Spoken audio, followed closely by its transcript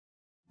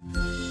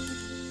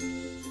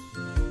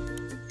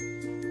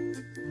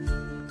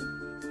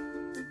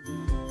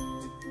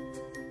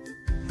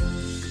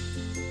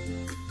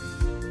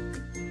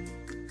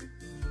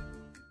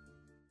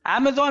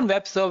Amazon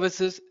Web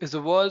Services is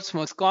the world's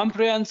most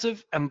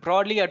comprehensive and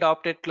broadly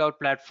adopted cloud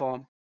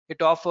platform.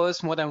 It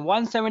offers more than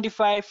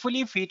 175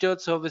 fully featured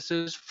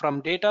services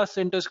from data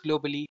centers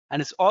globally and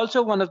is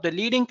also one of the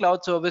leading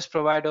cloud service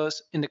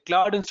providers in the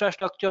cloud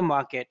infrastructure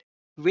market.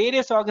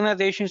 Various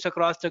organizations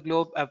across the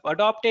globe have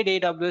adopted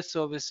AWS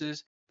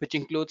services, which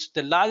includes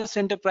the largest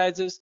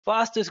enterprises,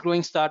 fastest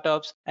growing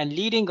startups, and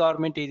leading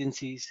government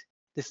agencies.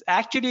 This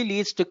actually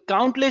leads to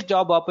countless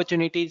job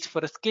opportunities for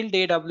a skilled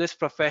AWS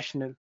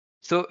professional.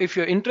 So if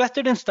you're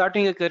interested in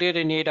starting a career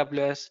in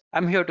AWS,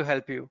 I'm here to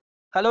help you.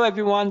 Hello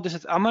everyone, this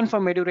is Aman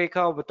from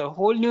Edureka with a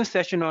whole new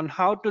session on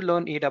how to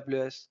learn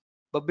AWS.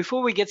 But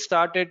before we get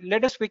started,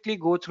 let us quickly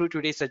go through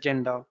today's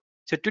agenda.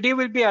 So today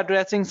we'll be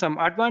addressing some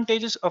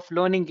advantages of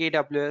learning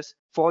AWS,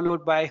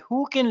 followed by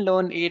who can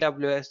learn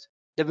AWS.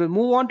 Then we'll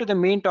move on to the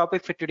main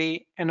topic for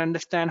today and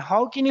understand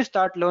how can you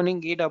start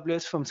learning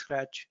AWS from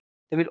scratch.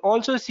 Then we'll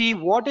also see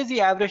what is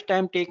the average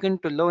time taken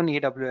to learn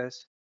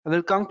AWS. I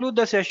will conclude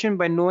the session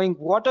by knowing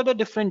what are the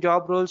different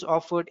job roles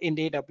offered in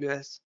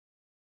AWS.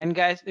 And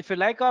guys, if you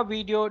like our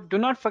video, do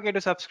not forget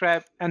to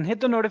subscribe and hit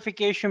the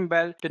notification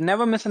bell to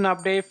never miss an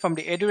update from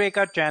the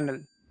Edureka channel.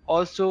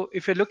 Also,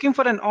 if you're looking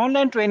for an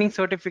online training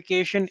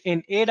certification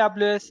in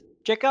AWS,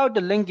 check out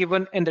the link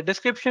given in the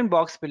description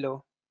box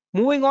below.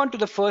 Moving on to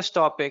the first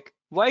topic,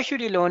 why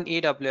should you learn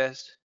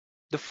AWS?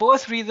 The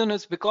first reason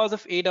is because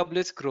of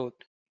AWS growth.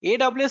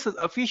 AWS was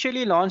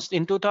officially launched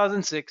in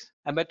 2006,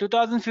 and by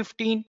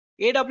 2015,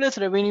 AWS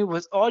revenue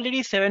was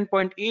already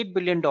 $7.8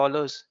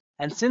 billion,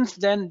 and since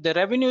then, the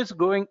revenue is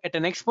growing at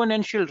an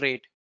exponential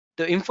rate.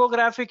 The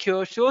infographic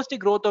here shows the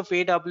growth of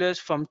AWS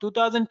from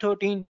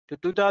 2013 to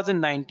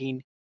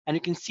 2019, and you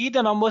can see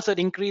the numbers are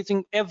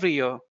increasing every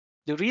year.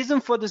 The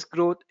reason for this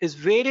growth is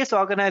various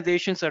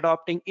organizations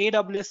adopting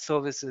AWS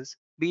services,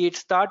 be it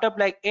startup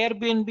like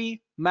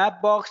Airbnb,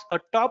 Mapbox, or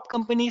top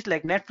companies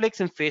like Netflix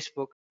and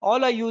Facebook.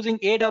 All are using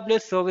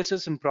AWS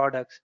services and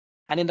products.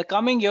 And in the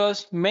coming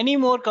years, many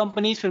more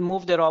companies will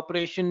move their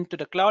operation to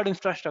the cloud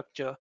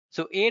infrastructure.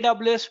 So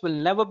AWS will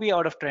never be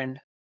out of trend.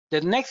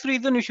 The next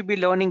reason you should be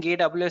learning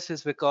AWS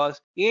is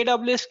because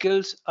AWS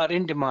skills are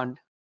in demand.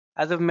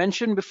 As I've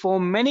mentioned before,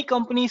 many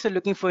companies are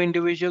looking for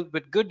individuals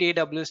with good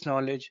AWS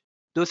knowledge,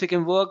 those who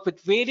can work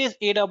with various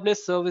AWS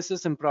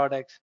services and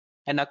products.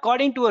 And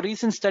according to a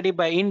recent study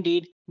by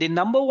Indeed, the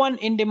number one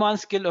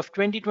in-demand skill of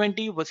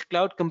 2020 was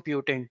cloud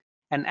computing.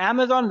 And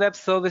Amazon Web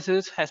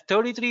Services has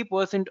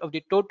 33% of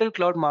the total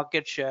cloud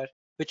market share,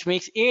 which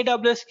makes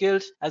AWS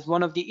skills as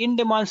one of the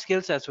in-demand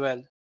skills as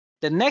well.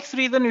 The next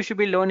reason you should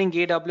be learning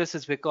AWS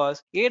is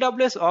because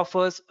AWS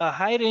offers a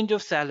high range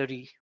of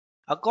salary.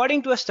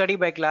 According to a study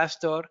by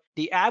Glassdoor,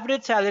 the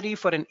average salary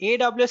for an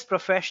AWS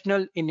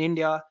professional in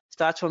India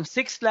starts from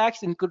 6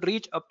 lakhs and could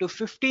reach up to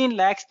 15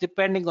 lakhs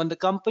depending on the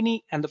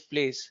company and the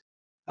place.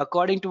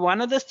 According to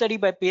another study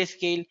by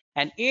PayScale,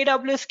 an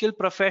AWS skilled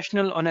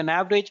professional on an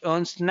average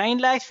earns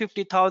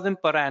 9,50,000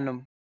 per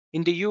annum.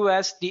 In the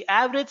US, the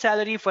average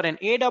salary for an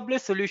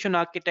AWS solution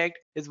architect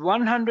is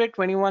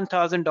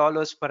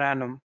 $121,000 per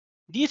annum.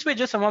 These were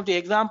just some of the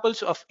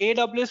examples of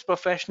AWS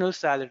professional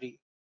salary.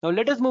 Now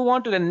let us move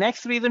on to the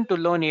next reason to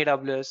learn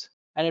AWS,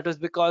 and it was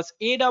because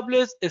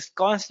AWS is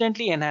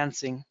constantly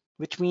enhancing,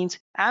 which means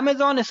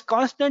Amazon is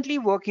constantly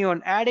working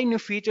on adding new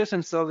features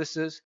and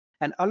services,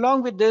 and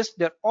along with this,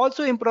 they're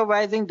also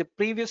improvising the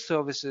previous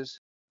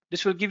services.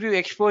 This will give you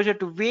exposure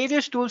to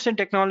various tools and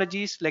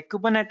technologies like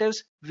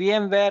Kubernetes,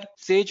 VMware,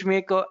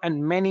 SageMaker,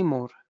 and many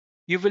more.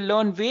 You will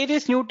learn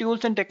various new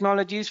tools and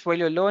technologies while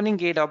you're learning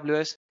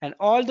AWS, and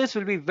all this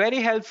will be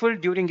very helpful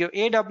during your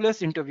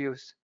AWS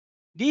interviews.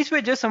 These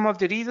were just some of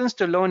the reasons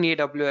to learn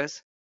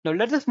AWS. Now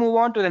let us move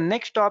on to the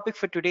next topic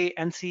for today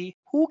and see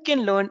who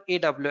can learn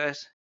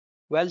AWS.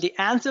 Well, the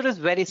answer is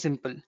very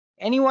simple.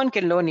 Anyone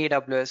can learn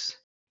AWS.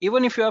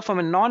 Even if you are from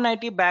a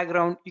non-IT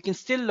background, you can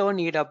still learn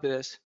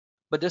AWS.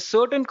 But there's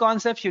certain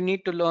concepts you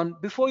need to learn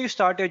before you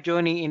start your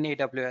journey in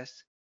AWS.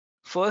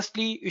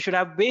 Firstly, you should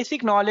have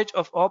basic knowledge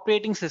of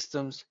operating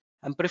systems,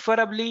 and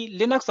preferably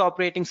Linux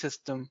operating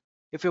system.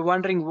 If you're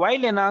wondering why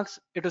Linux,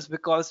 it is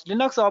because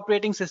Linux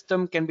operating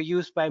system can be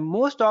used by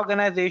most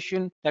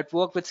organizations that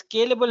work with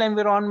scalable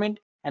environment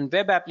and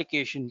web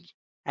applications.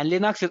 And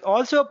Linux is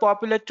also a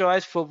popular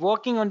choice for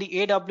working on the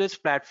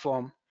AWS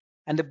platform.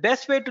 And the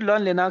best way to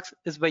learn Linux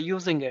is by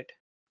using it.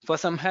 For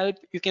some help,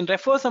 you can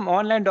refer some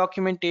online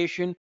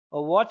documentation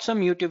or watch some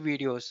YouTube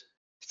videos.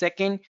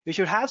 Second, you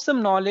should have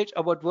some knowledge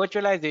about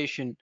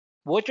virtualization.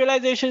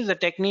 Virtualization is a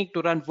technique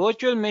to run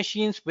virtual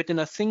machines within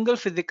a single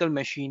physical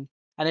machine.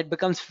 And it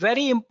becomes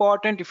very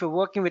important if you're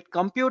working with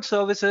compute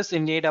services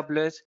in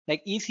AWS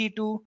like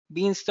EC2,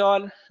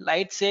 Beanstalk,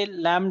 Lightsail,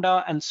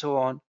 Lambda, and so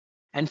on.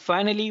 And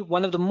finally,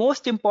 one of the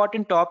most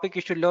important topics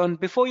you should learn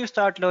before you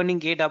start learning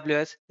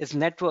AWS is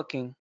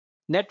networking.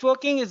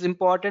 Networking is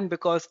important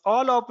because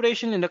all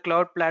operation in the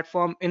cloud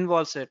platform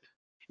involves it.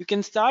 You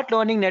can start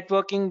learning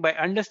networking by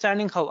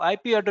understanding how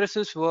IP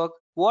addresses work,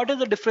 what is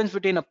the difference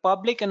between a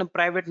public and a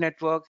private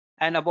network,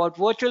 and about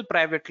virtual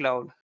private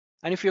cloud.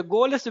 And if your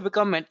goal is to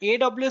become an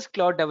AWS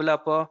cloud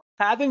developer,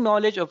 having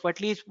knowledge of at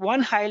least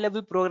one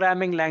high-level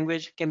programming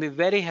language can be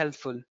very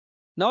helpful.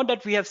 Now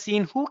that we have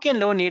seen who can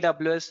learn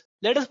AWS,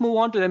 let us move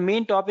on to the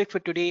main topic for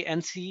today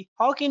and see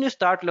how can you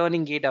start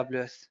learning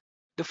AWS.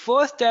 The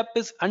first step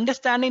is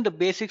understanding the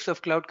basics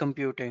of cloud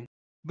computing.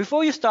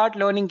 Before you start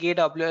learning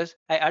AWS,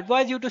 I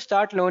advise you to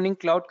start learning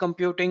cloud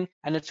computing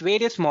and its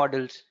various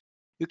models.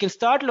 You can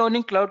start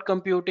learning cloud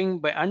computing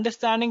by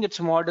understanding its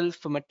models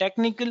from a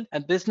technical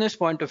and business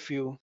point of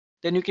view.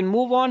 Then you can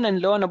move on and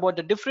learn about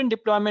the different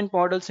deployment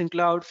models in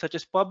cloud, such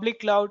as public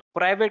cloud,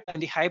 private,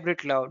 and the hybrid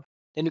cloud.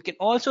 Then you can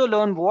also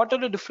learn what are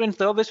the different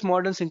service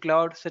models in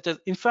cloud, such as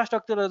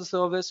infrastructure as a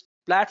service,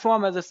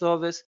 platform as a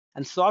service,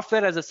 and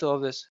software as a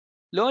service.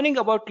 Learning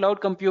about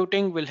cloud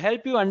computing will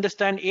help you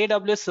understand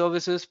AWS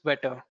services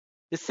better.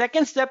 The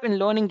second step in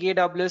learning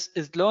AWS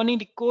is learning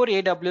the core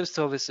AWS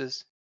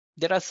services.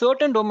 There are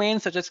certain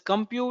domains such as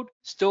compute,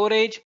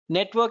 storage,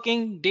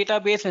 networking,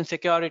 database, and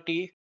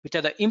security, which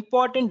are the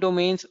important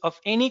domains of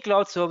any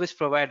cloud service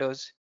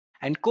providers.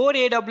 And core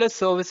AWS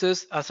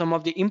services are some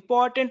of the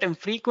important and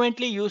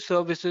frequently used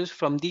services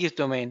from these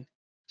domains.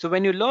 So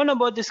when you learn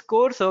about these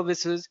core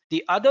services,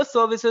 the other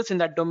services in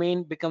that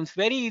domain becomes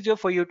very easier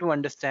for you to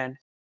understand.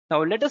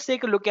 Now let us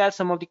take a look at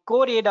some of the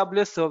core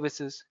AWS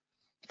services.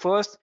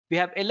 First, we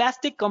have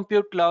Elastic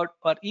Compute Cloud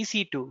or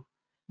EC2.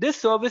 This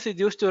service is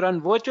used to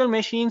run virtual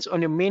machines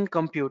on your main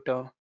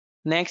computer.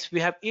 Next,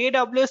 we have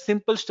AWS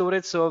Simple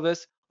Storage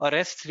Service or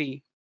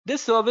S3.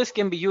 This service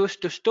can be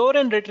used to store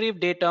and retrieve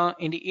data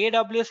in the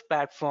AWS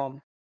platform.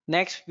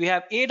 Next, we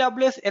have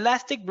AWS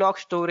Elastic Block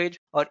Storage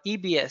or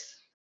EBS.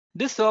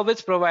 This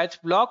service provides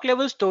block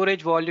level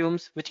storage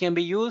volumes which can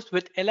be used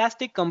with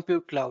Elastic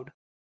Compute Cloud.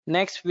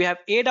 Next, we have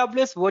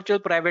AWS Virtual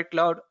Private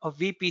Cloud or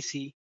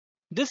VPC.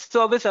 This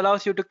service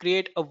allows you to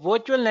create a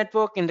virtual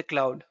network in the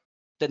cloud.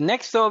 The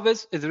next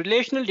service is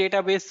Relational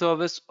Database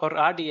Service or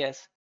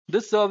RDS.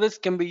 This service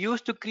can be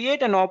used to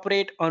create and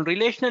operate on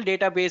relational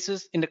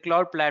databases in the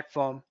cloud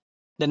platform.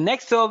 The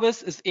next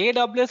service is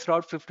AWS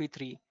Route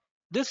 53.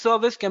 This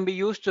service can be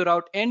used to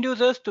route end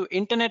users to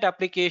internet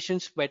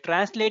applications by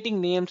translating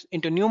names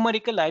into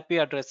numerical IP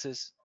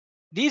addresses.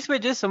 These were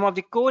just some of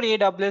the core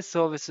AWS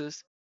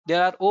services.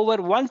 There are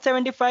over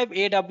 175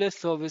 AWS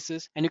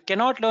services and you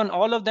cannot learn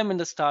all of them in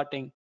the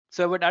starting.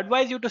 So I would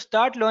advise you to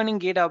start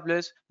learning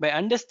AWS by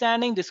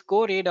understanding these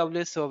core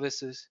AWS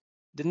services.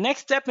 The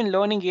next step in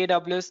learning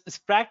AWS is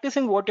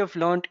practicing what you've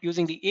learned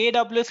using the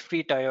AWS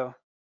free tier.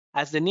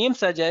 As the name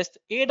suggests,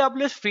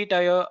 AWS free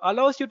tier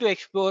allows you to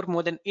explore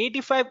more than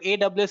 85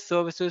 AWS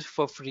services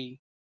for free.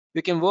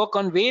 You can work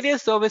on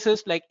various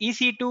services like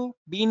EC2,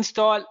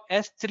 Beanstalk,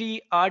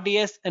 S3,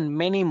 RDS, and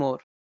many more.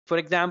 For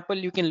example,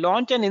 you can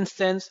launch an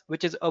instance,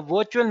 which is a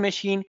virtual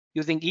machine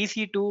using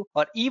EC2,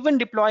 or even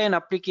deploy an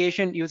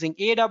application using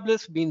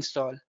AWS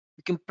Beanstalk.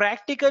 You can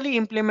practically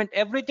implement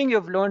everything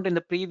you've learned in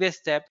the previous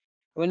step.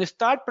 When you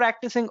start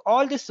practicing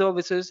all these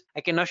services,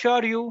 I can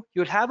assure you,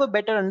 you'll have a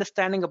better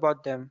understanding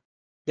about them.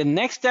 The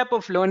next step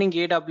of learning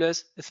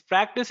AWS is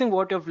practicing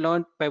what you've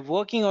learned by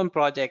working on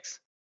projects.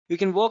 You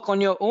can work on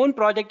your own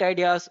project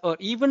ideas or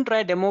even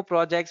try demo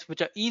projects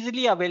which are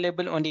easily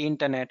available on the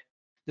internet.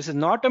 This is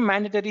not a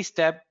mandatory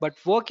step, but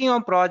working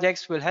on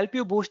projects will help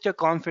you boost your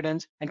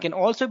confidence and can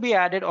also be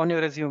added on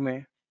your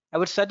resume. I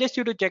would suggest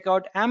you to check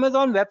out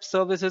Amazon Web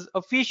Services'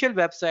 official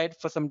website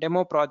for some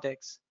demo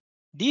projects.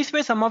 These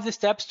were some of the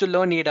steps to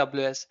learn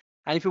AWS.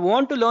 And if you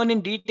want to learn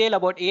in detail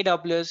about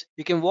AWS,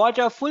 you can watch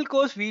our full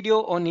course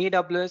video on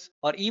AWS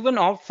or even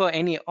opt for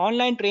any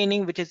online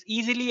training which is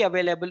easily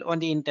available on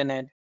the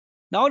internet.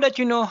 Now that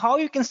you know how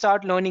you can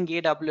start learning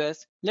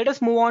AWS, let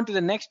us move on to the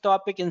next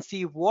topic and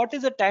see what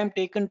is the time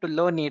taken to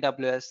learn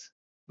AWS.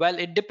 Well,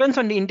 it depends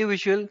on the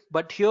individual,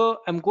 but here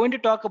I'm going to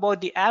talk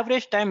about the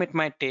average time it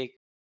might take.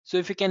 So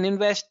if you can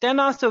invest 10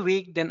 hours a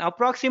week, then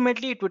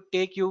approximately it would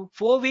take you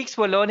 4 weeks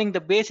for learning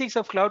the basics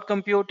of cloud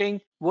computing,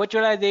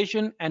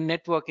 virtualization, and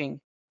networking.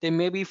 There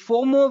may be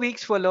 4 more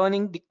weeks for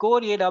learning the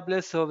core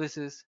AWS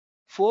services,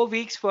 4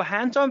 weeks for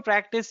hands-on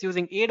practice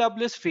using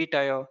AWS free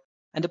tier,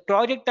 and the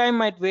project time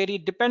might vary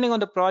depending on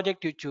the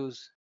project you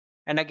choose.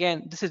 And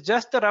again, this is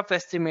just a rough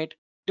estimate.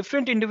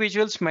 Different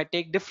individuals might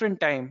take different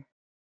time.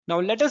 Now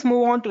let us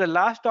move on to the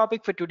last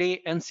topic for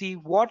today and see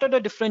what are the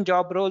different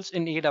job roles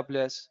in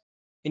AWS.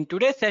 In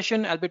today's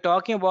session, I'll be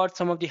talking about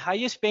some of the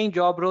highest paying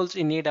job roles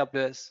in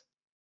AWS.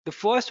 The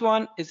first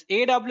one is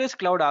AWS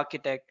Cloud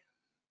Architect.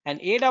 An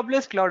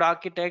AWS Cloud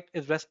Architect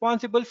is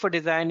responsible for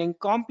designing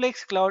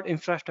complex cloud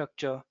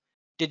infrastructure.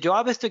 Their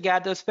job is to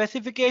gather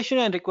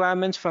specifications and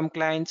requirements from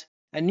clients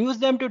and use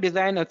them to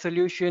design a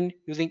solution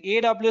using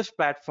AWS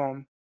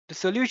platform. The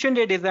solution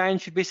they design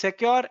should be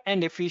secure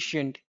and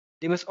efficient.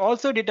 They must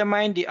also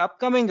determine the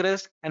upcoming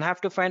risk and have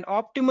to find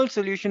optimal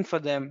solution for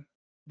them.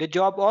 The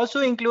job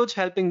also includes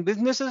helping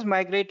businesses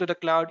migrate to the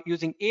cloud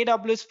using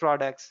AWS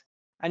products.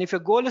 And if your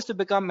goal is to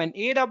become an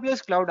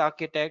AWS cloud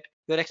architect,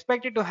 you're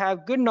expected to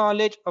have good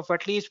knowledge of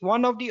at least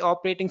one of the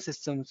operating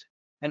systems.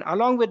 And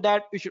along with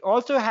that, you should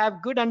also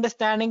have good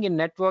understanding in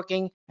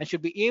networking and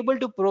should be able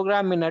to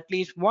program in at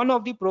least one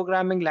of the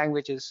programming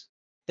languages.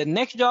 The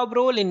next job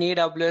role in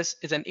AWS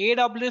is an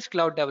AWS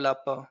Cloud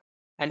Developer.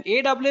 An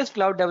AWS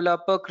Cloud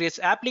Developer creates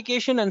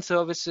applications and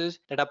services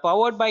that are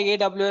powered by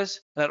AWS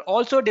and are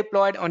also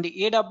deployed on the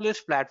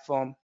AWS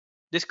platform.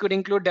 This could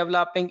include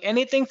developing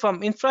anything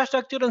from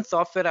infrastructure and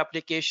software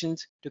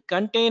applications to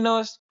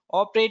containers,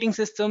 operating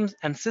systems,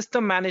 and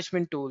system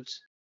management tools.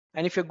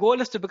 And if your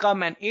goal is to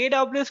become an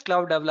AWS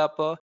Cloud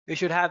Developer, you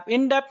should have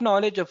in-depth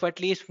knowledge of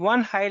at least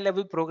one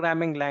high-level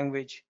programming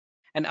language.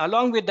 And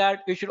along with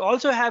that, you should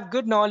also have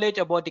good knowledge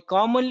about the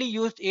commonly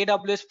used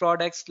AWS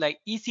products like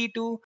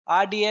EC2,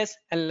 RDS,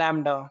 and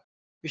Lambda.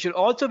 You should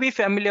also be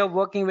familiar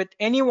working with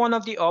any one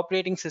of the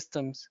operating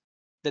systems.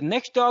 The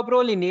next job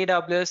role in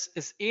AWS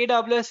is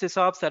AWS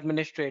SysOps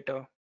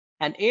Administrator.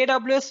 An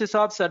AWS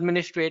SysOps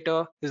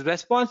Administrator is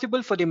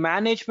responsible for the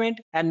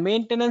management and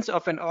maintenance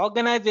of an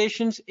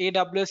organization's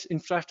AWS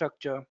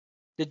infrastructure.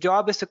 The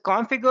job is to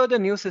configure the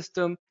new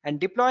system and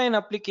deploy an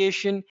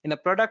application in a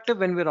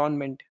productive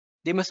environment.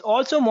 They must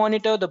also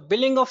monitor the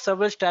billing of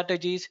several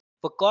strategies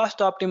for cost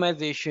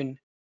optimization.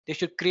 They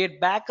should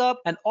create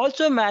backup and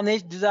also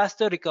manage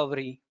disaster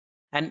recovery.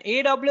 An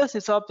AWS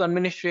SysOps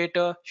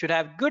administrator should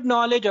have good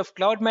knowledge of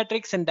cloud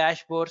metrics and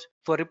dashboards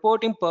for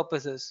reporting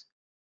purposes.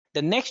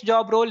 The next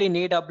job role in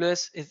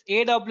AWS is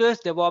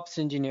AWS DevOps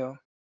Engineer.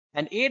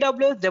 An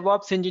AWS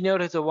DevOps engineer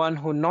is the one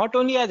who not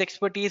only has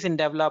expertise in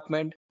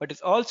development but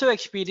is also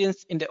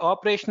experienced in the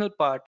operational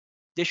part.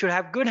 They should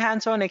have good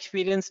hands-on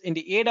experience in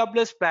the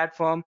AWS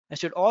platform and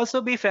should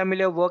also be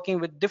familiar working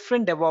with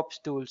different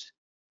DevOps tools.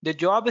 Their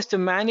job is to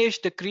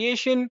manage the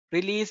creation,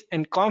 release,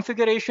 and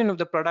configuration of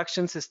the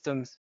production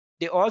systems.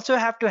 They also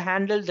have to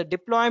handle the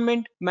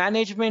deployment,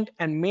 management,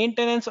 and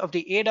maintenance of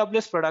the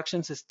AWS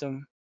production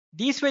system.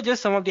 These were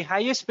just some of the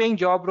highest paying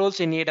job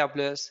roles in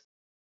AWS.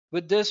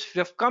 With this, we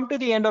have come to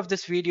the end of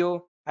this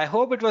video. I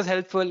hope it was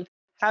helpful.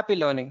 Happy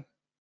learning.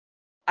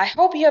 I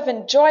hope you have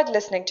enjoyed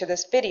listening to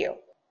this video.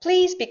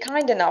 Please be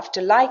kind enough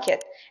to like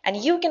it, and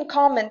you can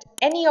comment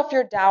any of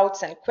your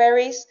doubts and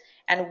queries,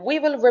 and we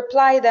will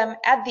reply them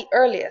at the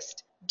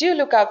earliest. Do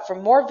look out for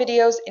more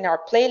videos in our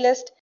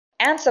playlist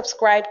and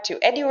subscribe to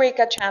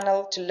Edureka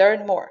channel to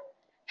learn more.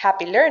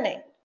 Happy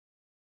learning!